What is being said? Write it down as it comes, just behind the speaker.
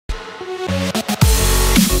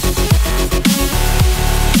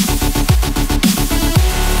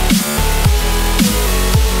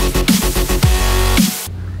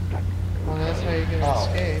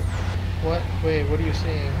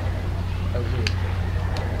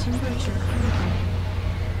Temperature.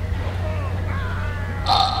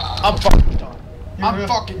 I'm fucking done. I'm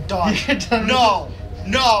fucking done. Done. No!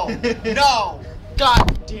 No! No!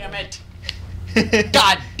 God damn it!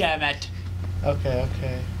 God damn it! Okay,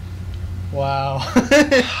 okay. Wow.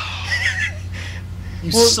 You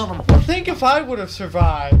well, son of a... well, think if I would have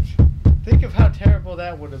survived. Think of how terrible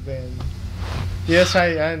that would have been. Yes,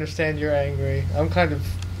 I understand you're angry. I'm kind of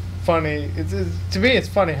funny. It's to me, it's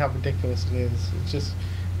funny how ridiculous it is. It's just,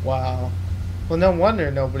 wow. Well, no wonder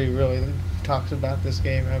nobody really talks about this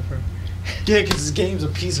game ever. Yeah, because this game's a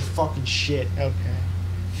piece of fucking shit.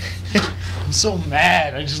 Okay. I'm so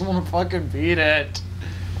mad. I just want to fucking beat it.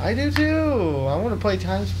 I do too. I want to play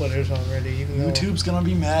Time Splitters already. Even though, YouTube's gonna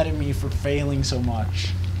be mad at me for failing so much.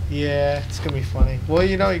 yeah, it's gonna be funny. Well,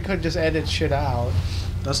 you know, you could just edit shit out.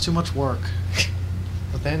 That's too much work.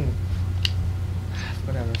 But then,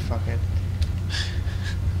 whatever, fuck it.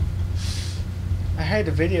 I had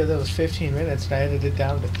a video that was 15 minutes and I edited it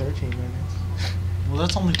down to 13 minutes. Well,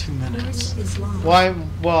 that's only 2 minutes. Is live.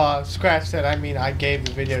 Well, scratch that. I mean, I gave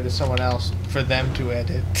the video to someone else for them to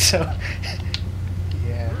edit. So,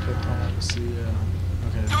 yeah, good time. See,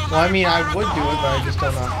 okay. Well, I mean, I would do it, but I just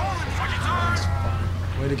don't know.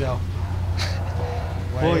 Way to go.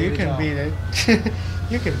 Well, Way you to can go. beat it.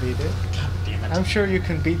 You can beat it. God damn it. I'm sure you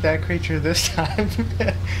can beat that creature this time.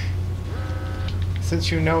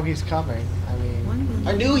 Since you know he's coming. I mean,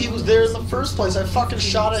 I knew he was there in the first place. I fucking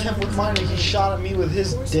shot at him with mine and he shot at me with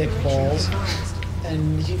his dick balls.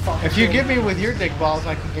 And he fucking... if you get me with your dick balls,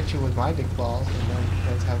 I can get you with my dick balls. And then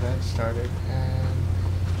that's how that started. And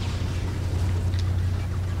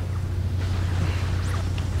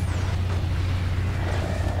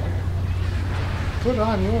put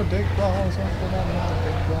on your dick balls, I'll put on my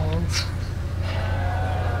dick balls.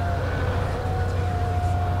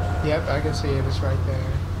 Yep, I can see it. It's right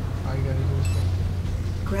there. All you gotta do is think.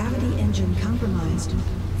 Gravity engine compromised.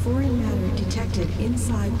 Foreign matter detected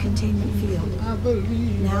inside containment field. I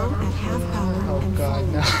believe. Now at half power Oh and God,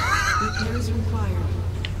 falling. no. Repairs required.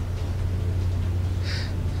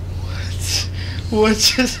 What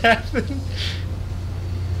just happened?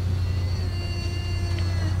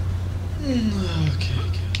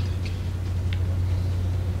 Okay.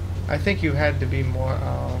 I think you had to be more.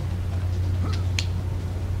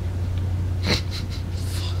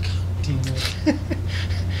 Damn it.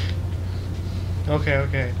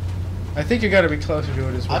 Okay. I think you got to be closer to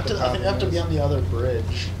it as I well. think I have to be on the other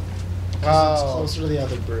bridge. Oh. 'Cause it's closer to the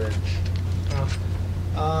other bridge.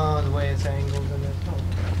 Oh, the way it's angled and it.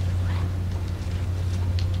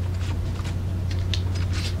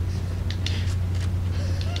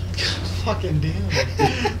 Fucking damn it.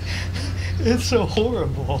 It's so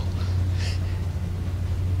horrible.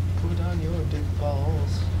 Put on your dick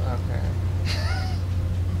balls. Okay.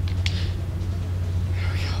 Here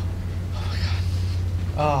we go. Oh my God.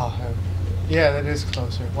 Oh, yeah, that is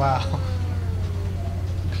closer. Wow.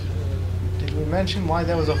 Did we mention why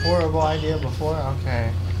that was a horrible idea before?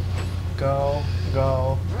 Okay. Go.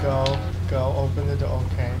 Open the door.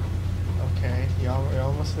 Okay. You're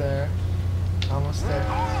almost there. Almost there.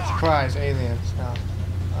 Surprise, aliens. No.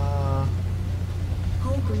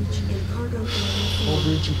 Hull breach in cargo area. Hull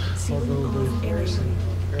breach in cargo Sealing off area.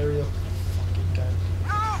 Area fucking guy.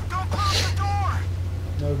 No, don't close the door!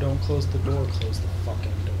 No, don't close the door. Close the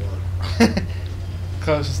fucking door.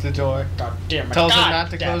 Closes the door. God damn it. Tells it God not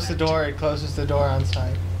to damn close the it. door. It closes the door on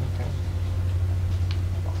sight. Okay.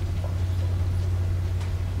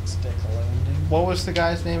 Stick landing. What was the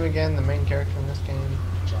guy's name again? The main character in this game?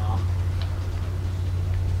 John.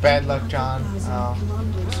 Bad Luck John. 1,000 Oh.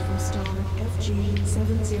 kilometers from star FG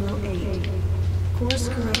 708. Course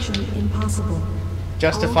correction impossible.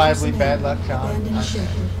 Justifiably All Bad personnel Luck John. abandon ship.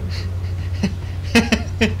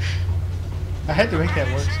 I had to make that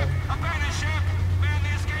work somehow. Abandon ship! Man the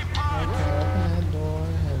escape pod! Okay, open that door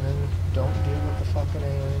and then don't deal with the fucking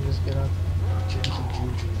alien. Just get up. Jinky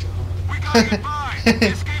Juju John. We got goodbye! The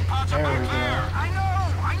escape pods are There we back there! go. I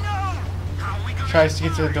know! How we gonna Tries to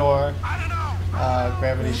get to the door. I don't know!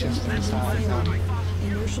 Gravity shifts to the side.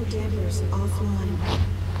 Inertial dampers offline.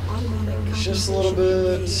 Automatic Just a little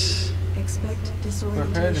bit. engaged. Expect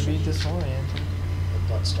disorientation. Prepare to be disoriented. The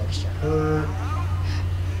butt starts to hurt.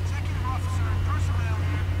 Executive officer, personnel.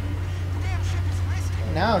 The damn ship is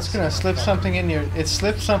missing. Now it's gonna slip something in your. It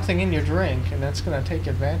slipped something in your drink, and that's gonna take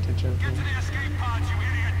advantage of Get you. to the escape pods, you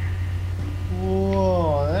idiot!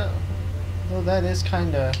 Whoa, well, that is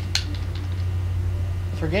kind of.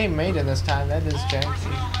 For game made in this time, that is All janky.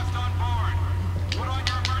 personnel left on board. Put on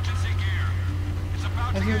your emergency gear. It's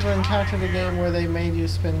about Have to you get ever dark encountered a in game here. where they made you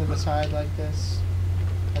spin to the side like this?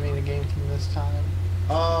 I mean, a game from this time.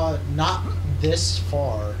 Not this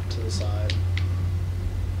far to the side.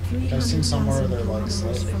 I've seen somewhere they're like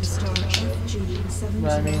slightly from star turned and shit. FG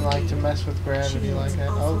But I mean, like to mess with gravity like that.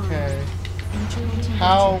 Okay. Internal temperature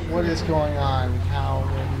How? What is critical. going on? How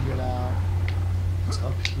will we get out? It's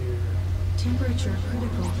up here. Temperature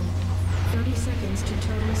critical. 30 seconds to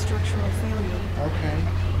total structural failure. Okay.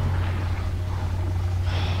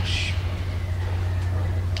 Oh, shit.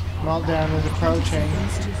 Meltdown is 20 approaching.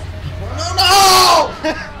 seconds to No!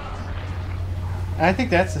 I think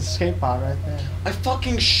that's the escape pod right there. I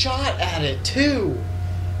fucking shot at it too.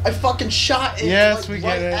 I fucking shot it Yes, like, we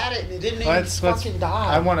right get it. at it and it didn't Let's. even fucking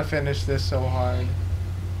die. I want to finish this so hard.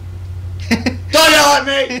 Don't yell at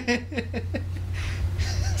me!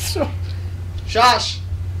 So, Josh!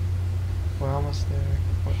 we're almost there.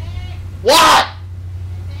 What?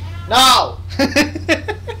 No!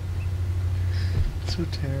 So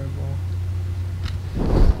terrible.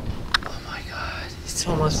 Oh my god. It's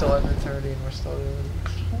almost 11:30 and we're still doing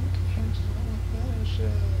this.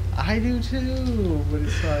 I do too, but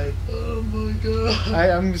it's like, Oh my god.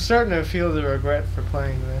 I'm starting to feel the regret for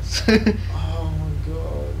playing this. Oh my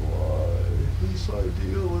god, why? Whose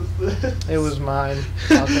idea was this? It was mine.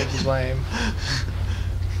 I'll take the blame.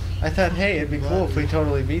 I thought, hey, it'd be cool if we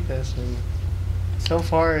totally beat this, and so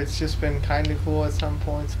far it's just been kind of cool at some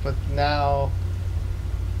points, but now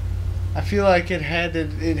I feel like it had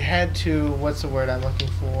to, what's the word I'm looking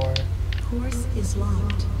for? course is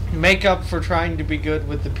locked. Make up for trying to be good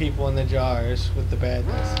with the people in the jars with the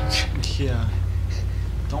badness. Yeah.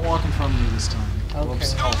 Don't walk in front of me this time. Okay.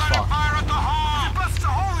 Whoops. Don't Oh, let him fuck. fire at the hull! If he busts a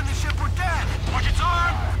hole in the ship, we're dead! Watch its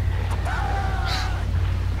arm!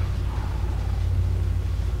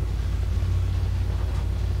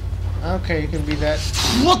 Okay, you can be that.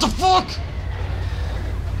 What the fuck?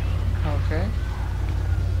 Okay.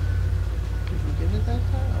 Did we get it that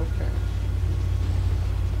time? Okay.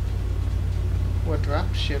 What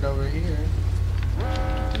drop shit over here?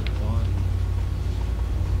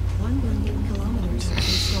 1 million kilometers from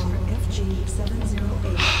star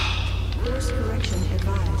FG708. Course correction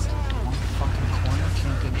advised. One fucking corner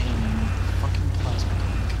camping in fucking plasma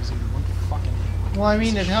gun because he won't fucking. Well, I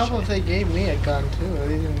mean, it'd help if they gave me a gun too.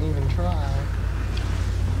 They didn't even try.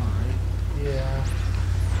 Alright. Yeah.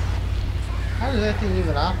 How does that thing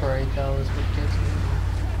even operate though? Is what gets me.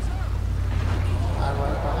 I'm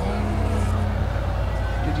right behind.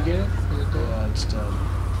 Did you get it? Is it dead? Yeah, it's dead.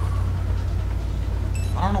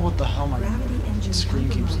 I don't know what the hell my Gravity engine screen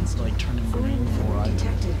keeps compromised. like turning Foreign green for. matter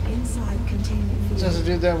detected inside containment field. Does it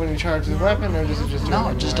do that when you charge the weapon, or does it just do No,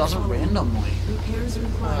 it it just anyway? does it randomly. Repairs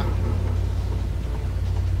required.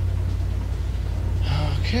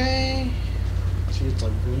 Okay. See, it's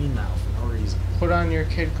like green now for no reason. Put on your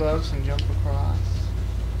kid gloves and jump across.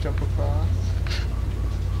 Jump across.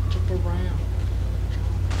 Jump around.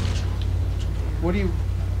 What do you...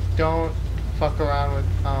 Don't fuck around with...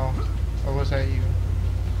 Oh. Or was that you?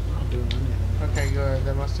 I'm not doing anything. Okay, good.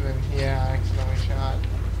 That must have been... Yeah, I accidentally shot.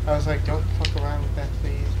 I was like, don't fuck around with that,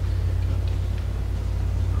 please.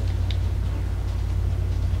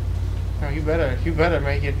 No, you better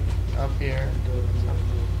make it up here.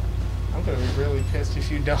 I'm gonna be really pissed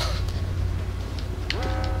if you don't.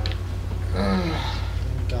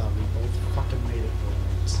 Thank God, we both fucking made it for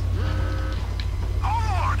once.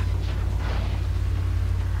 Oh, Lord!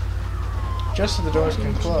 Just so the doors can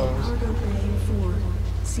Approaching close. Cargo bay 4.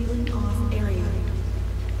 Sealing off area.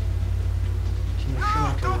 Can you No, feel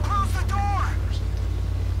like don't close the door!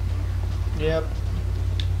 Yep.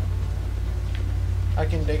 I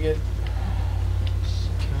can dig it.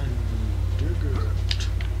 Can you dig it?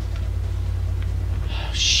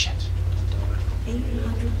 Oh, shit.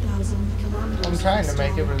 800,000 kilometers. I'm trying to from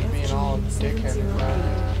make it, but it's star being all dickhead about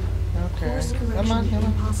FG708. it. Okay. Course Come correction on, come on.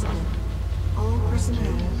 impossible. All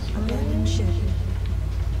personnel abandon ship.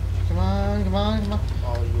 Come on, come on, come on.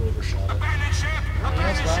 Oh, you overshot it. Abandon ship! Yes,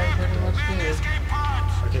 Abandon I ship! pretty much Bring the did. escape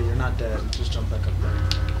pods! Okay, you're not dead. Just jump back up there.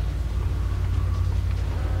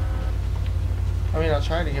 I mean, I'll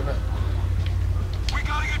try to give it. We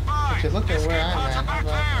gotta get by! But you look at The where escape I'm pods at, are back how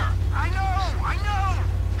about- there! I know!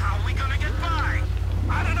 How are we gonna get by?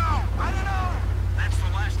 I don't know! That's the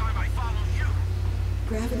last time I followed you!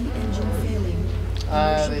 Gravity engine failing.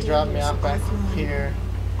 They Inertial dropped me dampers off back offline. here.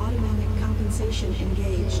 Automatic compensation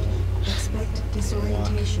engaged. Expect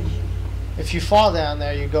disorientation. If you fall down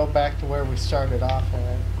there, you go back to where we started off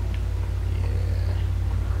at. Yeah.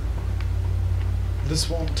 This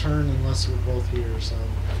won't turn unless we're both here, so...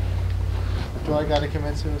 Do I gotta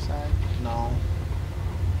commit suicide? No.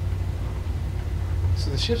 So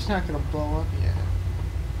the ship's not gonna blow up yet.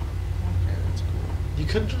 Okay, that's cool. You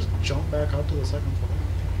could just jump back up to the second floor.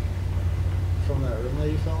 From that room that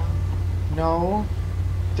you fell in. No,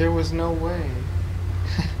 there was no way.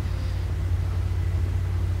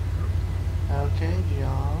 Okay,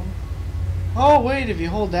 John. Oh wait, if you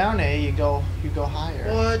hold down A, you go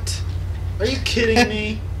higher. What? Are you kidding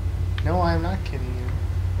me? No, I'm not kidding you.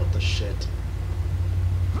 What the shit?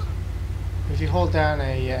 If you hold down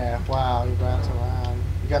A, yeah, wow, you bounce around.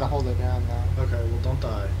 You gotta hold it down now. Okay, well, don't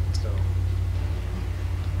die. Let's go.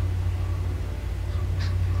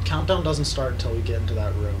 Countdown doesn't start until we get into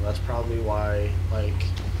that room. That's probably why, like...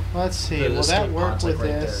 Let's see, the will that escape work pod's, with like,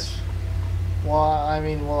 right this? Well, I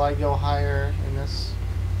mean, will I go higher in this?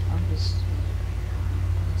 I'm just...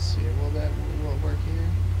 Let's see, will it work here?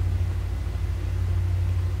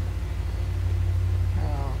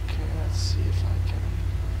 Okay, let's see if I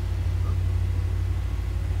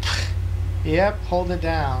can... Yep, hold it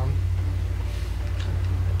down.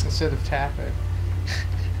 Instead of tap it.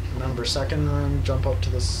 Remember, second room, jump up to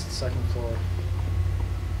the second floor.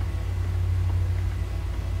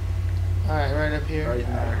 Alright, right up here. Right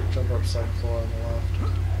in there. Jump up second floor on the left.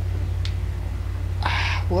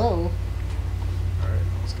 Whoa. Alright,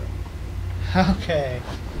 let's go. Okay.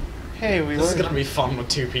 Hey, we This is learned, gonna be fun with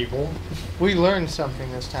two people. we learned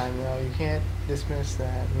something this time, though. You can't dismiss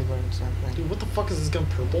that. We learned something. Dude, what the fuck is this gun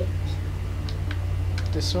purple?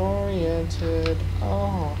 Disoriented.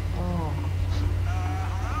 Oh. Hello?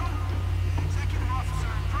 Executive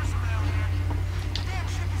officer and personnel here. The damn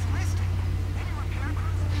ship is listing. Any repair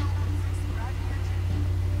crews available to fix the dragging engine?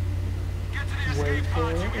 Get to the Wait escape for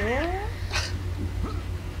pods, you it. hear?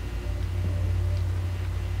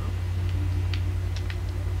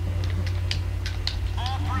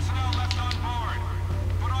 All personnel left on board.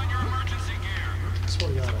 Put on your emergency gear. I swear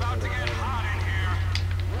to God, I About heard to it. get hot in here.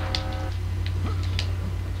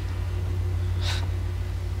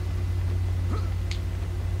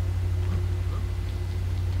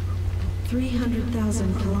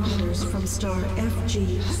 300,000 kilometers from star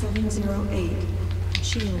FG-708.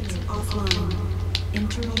 Shields offline.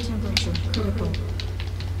 Internal temperature critical.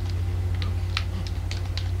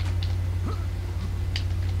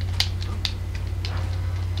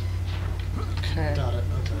 Okay. Got it,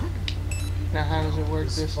 okay. Now how does it work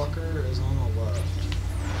This this? fucker is on the left.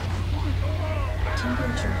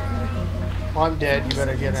 Temperature critical. Well, I'm dead. You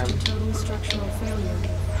better get him. Total structural failure.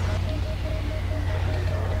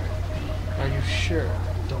 Are you sure?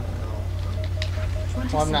 Don't know.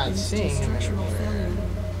 20 Well, I'm not seconds to seeing him structural anywhere. failure.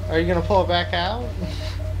 Are you gonna pull it back out? No, I'm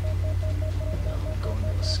going to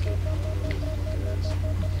escape. I don't know what the fuck it is.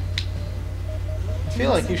 I feel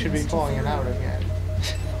like you should be pulling it out again.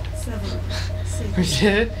 7, We 6,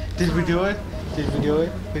 did it? Did we do it? Did we do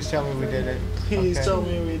it? Please tell me we did it. Please Okay. tell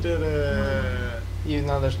me we did it. Even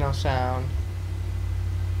though there's no sound.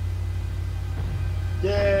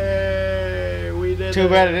 Yay! We did it. Too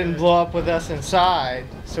bad it didn't blow up with us inside,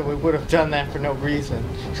 so we would have done that for no reason.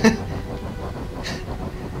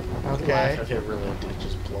 Okay. If it really did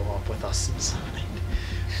just blow up with us inside.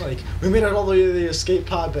 Like, we made it all the way to the escape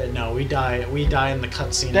pod, but no, we die in the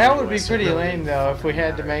cutscene. That would anyway, be so pretty it really lame though if we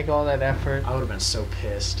had to matter. make all that effort. I would have been so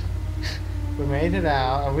pissed. We made it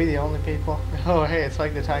out. Are we the only people? Oh hey, it's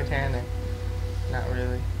like the Titanic. Not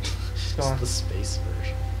really. It's Go on. the space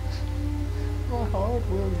version. My heart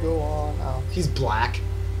will go on. Oh. He's black.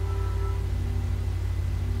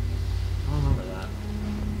 I don't remember that.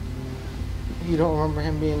 You don't remember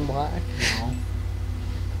him being black? No.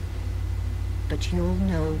 But you'll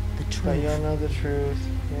know the truth. But you'll know the truth.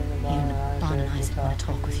 And Bon and Isaac want to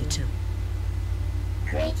talk with you too.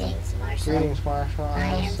 Greetings, Marshal. Greetings, Marshal. I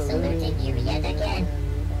am saluting you yet again.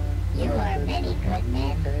 You are many good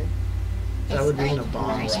men. Okay. That would be in a Despite bomb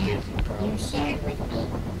who I escape, am, you probably. shared with me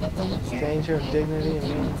the Danger of dignity and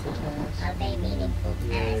meaningful task. of a meaningful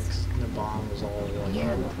Yeah, task. 'cause the bomb was all You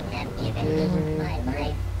like. have given me my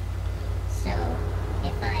life. So,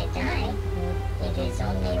 if I die, it is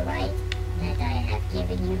only right that I have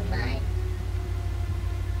given you mine.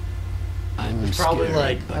 I'm Probably scared,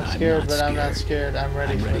 like- but I'm scared, but I'm not scared. scared. I'm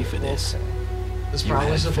ready, I'm ready for this. It's You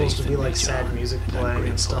probably had supposed to faith be in me, like sad John, music and I'm playing and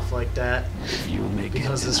grateful. stuff like that. If you make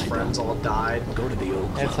Because it, his and I friends don't, all died. go to the old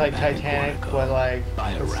It's club like back in Titanic, Quantico. but like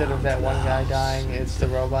Buy a instead of round that for one the guy house. dying, it's the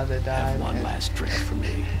robot that died. Have one and- last drink for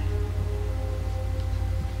me.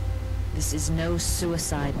 This is no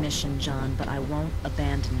suicide mission, John, but I won't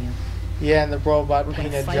abandon you. Yeah, and the robot We're gonna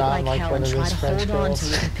painted fight John like like hell one and of try his to French hold on girls. till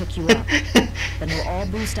we can pick you up. Then we'll all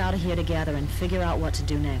boost out of here together and figure out what to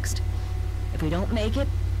do next. If we don't make it,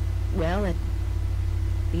 well, at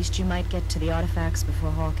least you might get to the artifacts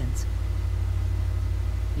before Hawkins.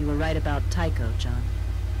 You were right about Tycho, John.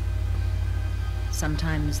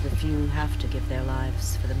 Sometimes the few have to give their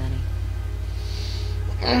lives for the many.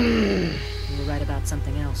 You were right about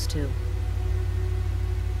something else, too.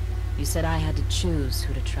 You said I had to choose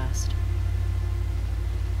who to trust.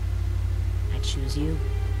 I choose you.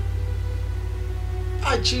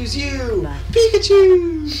 I choose you, Bye.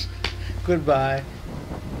 Pikachu. Goodbye.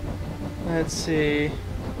 Let's see.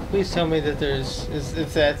 Please tell me that there's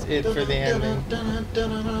if that's it for the ending.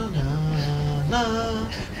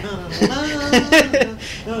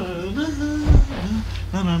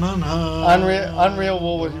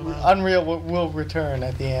 Unreal will return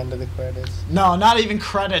at the end of the credits. No, not even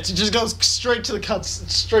credits. It just goes straight to the cuts,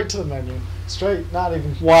 straight to the menu, straight. Not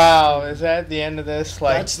even. Wow, is that the end of this?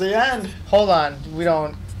 Like, That's the end. hold on, we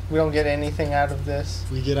don't get anything out of this.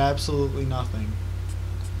 We get absolutely nothing.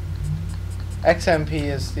 XMP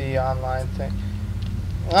is the online thing.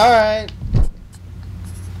 All right.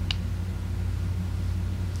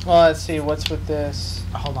 Well, let's see what's with this.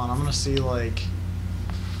 Hold on, I'm gonna see like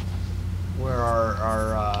where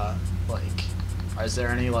our like, is there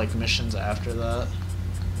any like missions after that?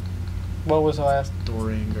 What was the last?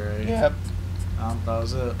 Dorian Gray. Yep. That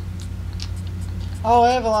was it. Oh,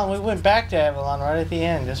 Avalon. We went back to Avalon right at the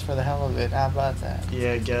end just for the hell of it. How about that?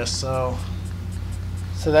 Yeah, I guess so.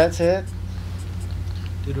 So that's it.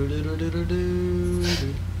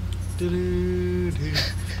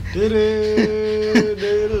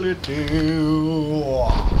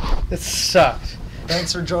 It sucked.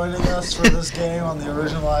 Thanks for joining us for this game on the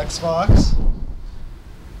original Xbox.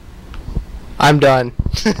 I'm done.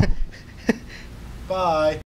 Bye.